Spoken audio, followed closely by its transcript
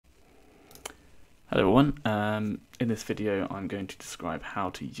Hello everyone, in this video I'm going to describe how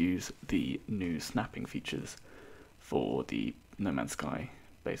to use the new snapping features for the No Man's Sky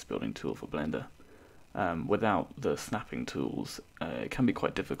base building tool for Blender. Without the snapping tools, it can be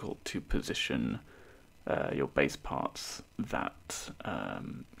quite difficult to position your base parts that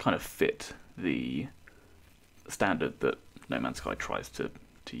kind of fit the standard that No Man's Sky tries to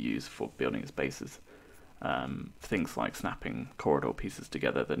use for building its bases. Things like snapping corridor pieces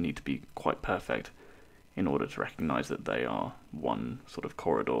together that need to be quite perfect in order to recognize that they are one sort of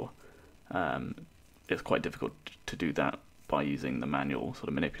corridor. It's quite difficult to do that by using the manual sort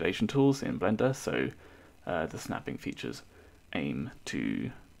of manipulation tools in Blender, so the snapping features aim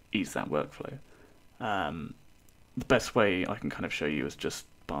to ease that workflow. The best way I can kind of show you is just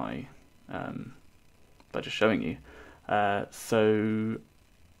by just showing you. So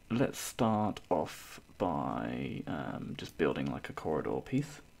let's start off by just building like a corridor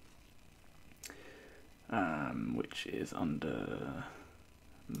piece, which is under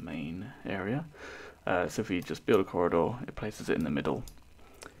main area. So if we just build a corridor, it places it in the middle,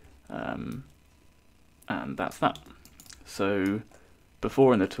 and that's that. So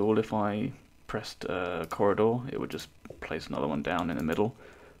before in the tool, if I pressed corridor, it would just place another one down in the middle,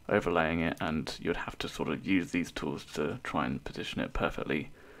 overlaying it, and you'd have to sort of use these tools to try and position it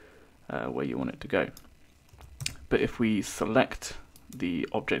perfectly where you want it to go. But if we select the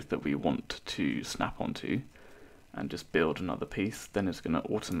object that we want to snap onto and just build another piece, then it's going to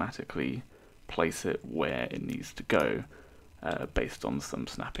automatically place it where it needs to go based on some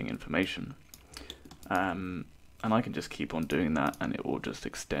snapping information. And I can just keep on doing that, and it will just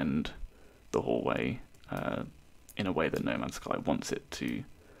extend the hallway in a way that No Man's Sky wants it to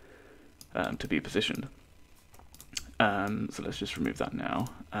be positioned. So let's just remove that now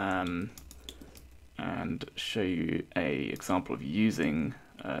and show you a example of using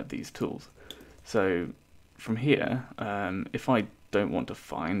these tools. So from here, if I don't want to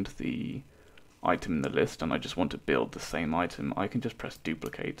find the item in the list and I just want to build the same item, I can just press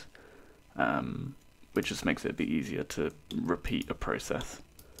duplicate, which just makes it a bit easier to repeat a process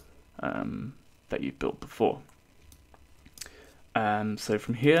that you've built before. So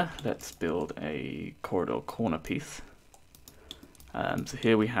from here, let's build a corridor corner piece. So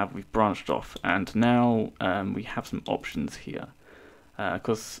here we've branched off, and now we have some options here.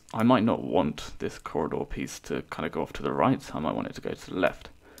 Because I might not want this corridor piece to kind of go off to the right, I might want it to go to the left.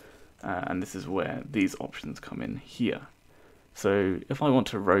 And this is where these options come in here. So if I want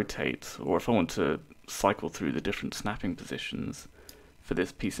to rotate, or if I want to cycle through the different snapping positions for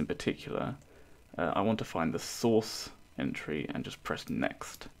this piece in particular, I want to find the source entry and just press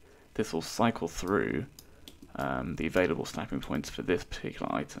next. This will cycle through the available snapping points for this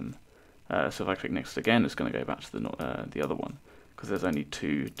particular item. So if I click next again, it's going to go back to the other one, because there's only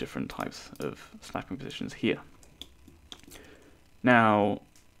two different types of snapping positions here. Now,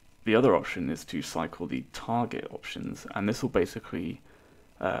 the other option is to cycle the target options, and this will basically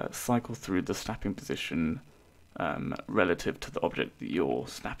cycle through the snapping position relative to the object that you're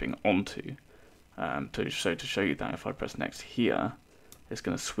snapping onto. To show you that, if I press next here, it's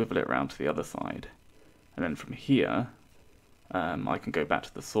going to swivel it around to the other side. And then from here, I can go back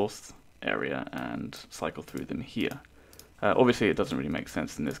to the source area and cycle through them here. Obviously, it doesn't really make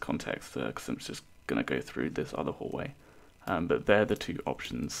sense in this context because I'm just going to go through this other hallway. But they're the two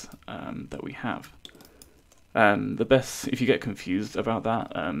options that we have. If you get confused about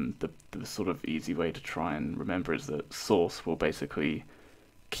that, the sort of easy way to try and remember is that source will basically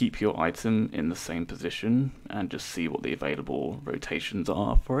keep your item in the same position and just see what the available rotations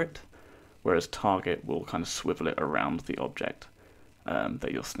are for it, whereas target will kind of swivel it around the object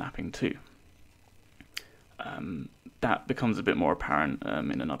that you're snapping to. That becomes a bit more apparent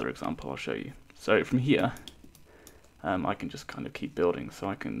in another example I'll show you. So from here, I can just kind of keep building. So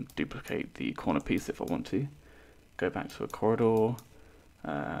I can duplicate the corner piece if I want to, go back to a corridor,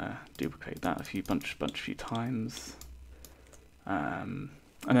 duplicate that a few times,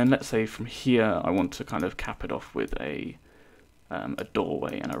 and then let's say from here I want to kind of cap it off with a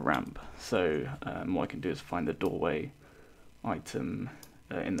doorway and a ramp. So what I can do is find the doorway item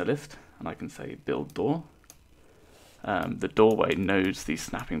in the list, and I can say build door. The doorway knows the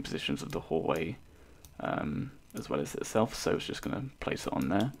snapping positions of the hallway as well as itself, so it's just going to place it on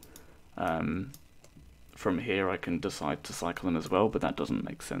there. From here I can decide to cycle them as well, but that doesn't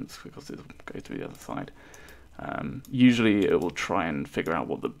make sense because it'll go through the other side. Usually it will try and figure out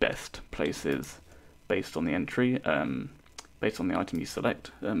what the best place is based on the entry, based on the item you select.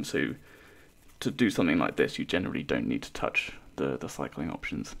 So to do something like this, you generally don't need to touch the cycling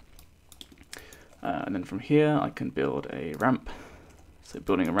options. And then from here I can build a ramp. So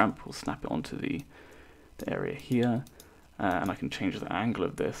building a ramp will snap it onto the area here, and I can change the angle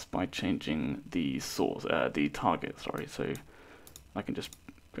of this by changing the source, the target, sorry. So I can just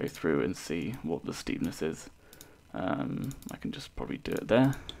go through and see what the steepness is. I can just probably do it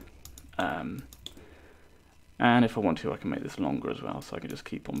there. And if I want to, I can make this longer as well, so I can just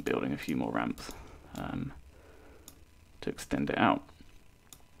keep on building a few more ramps to extend it out.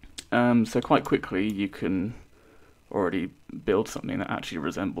 So quite quickly you can already build something that actually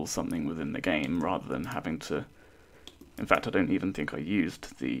resembles something within the game, rather than having to... In fact, I don't even think I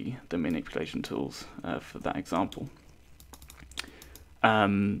used the manipulation tools for that example.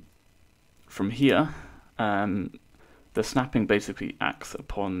 From here, the snapping basically acts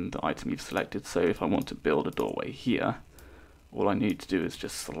upon the item you've selected. So if I want to build a doorway here, all I need to do is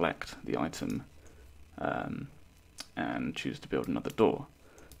just select the item and choose to build another door.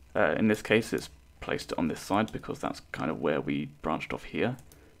 In this case, it's placed it on this side because that's kind of where we branched off here.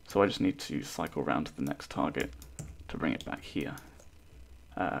 So I just need to cycle around to the next target to bring it back here.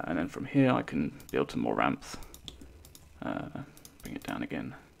 And then from here I can build some more ramps, bring it down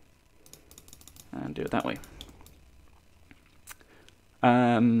again, and do it that way.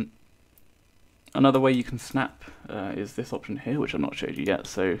 Another way you can snap is this option here, which I've not showed you yet.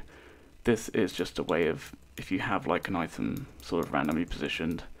 So this is just a way of, if you have like an item sort of randomly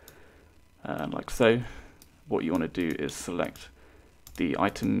positioned, like so, what you want to do is select the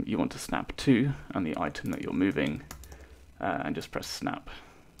item you want to snap to and the item that you're moving, and just press snap,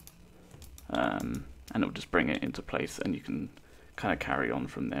 and it will just bring it into place, and you can kind of carry on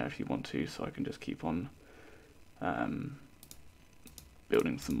from there if you want to. So I can just keep on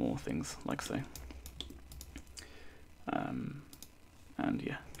building some more things like so, and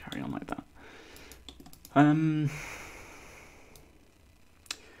yeah, carry on like that.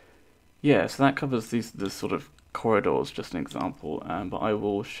 Yeah, so that covers the sort of corridors, just an example, but I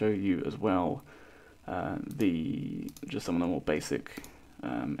will show you as well just some of the more basic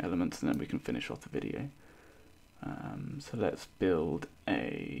elements, and then we can finish off the video. So let's build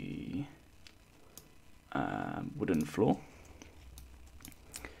a wooden floor,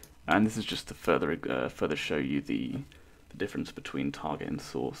 and this is just to further show you the difference between target and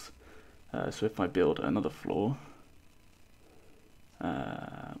source. So if I build another floor,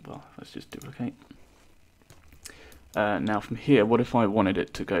 well, let's just duplicate. Now from here, what if I wanted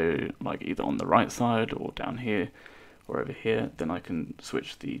it to go like either on the right side or down here or over here? Then I can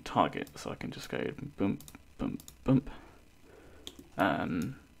switch the target, so I can just go boom, boom, boom.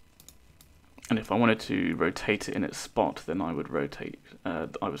 And if I wanted to rotate it in its spot, then I would I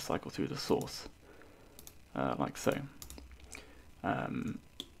would cycle through the source, like so.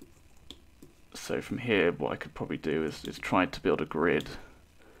 So from here, what I could probably do is try to build a grid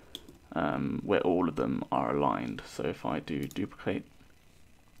where all of them are aligned. So if I do duplicate,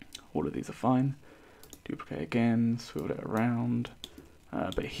 all of these are fine. Duplicate again, swivel it around.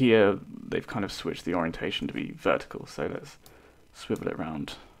 But here, they've kind of switched the orientation to be vertical. So let's swivel it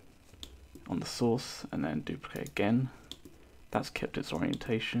around on the source and then duplicate again. That's kept its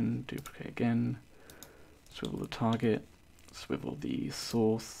orientation. Duplicate again, swivel the target, swivel the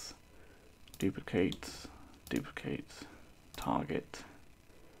source, duplicate, duplicate, target,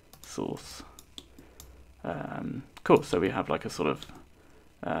 source. Cool, so we have like a sort of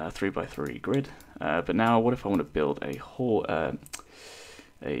 3x3 grid. But now what if I want to build a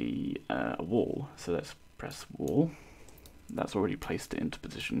wall? So let's press wall. That's already placed it into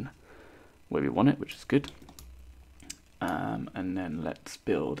position where we want it, which is good. And then let's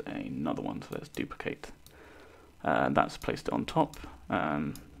build another one. So let's duplicate. That's placed it on top.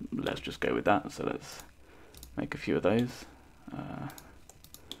 Let's just go with that. So let's make a few of those.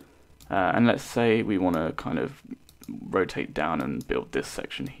 And let's say we want to kind of rotate down and build this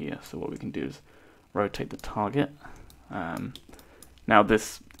section here. So what we can do is rotate the target. Now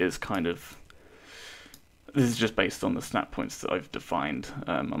this is just based on the snap points that I've defined.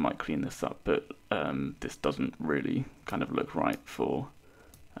 I might clean this up, but this doesn't really kind of look right for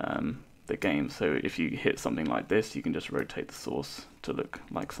the game. So if you hit something like this, you can just rotate the source to look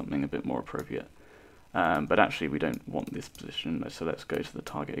like something a bit more appropriate. But actually we don't want this position, so let's go to the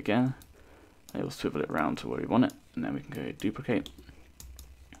target again. It will swivel it around to where we want it, and then we can go duplicate,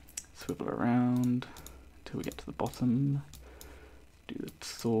 swivel around until we get to the bottom, do the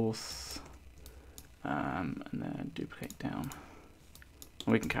source, and then duplicate down.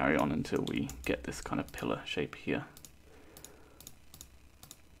 And we can carry on until we get this kind of pillar shape here.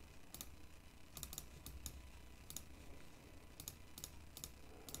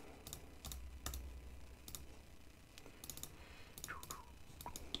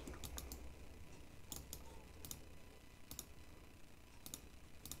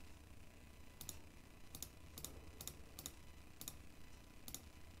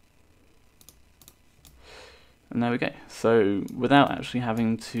 And there we go. So without actually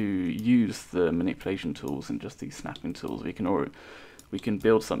having to use the manipulation tools and just these snapping tools, we can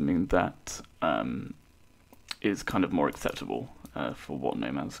build something that is kind of more acceptable for what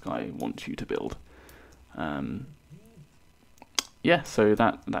No Man's Sky wants you to build. Yeah, so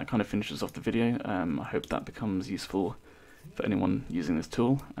that kind of finishes off the video. I hope that becomes useful for anyone using this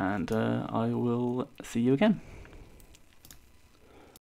tool, and I will see you again.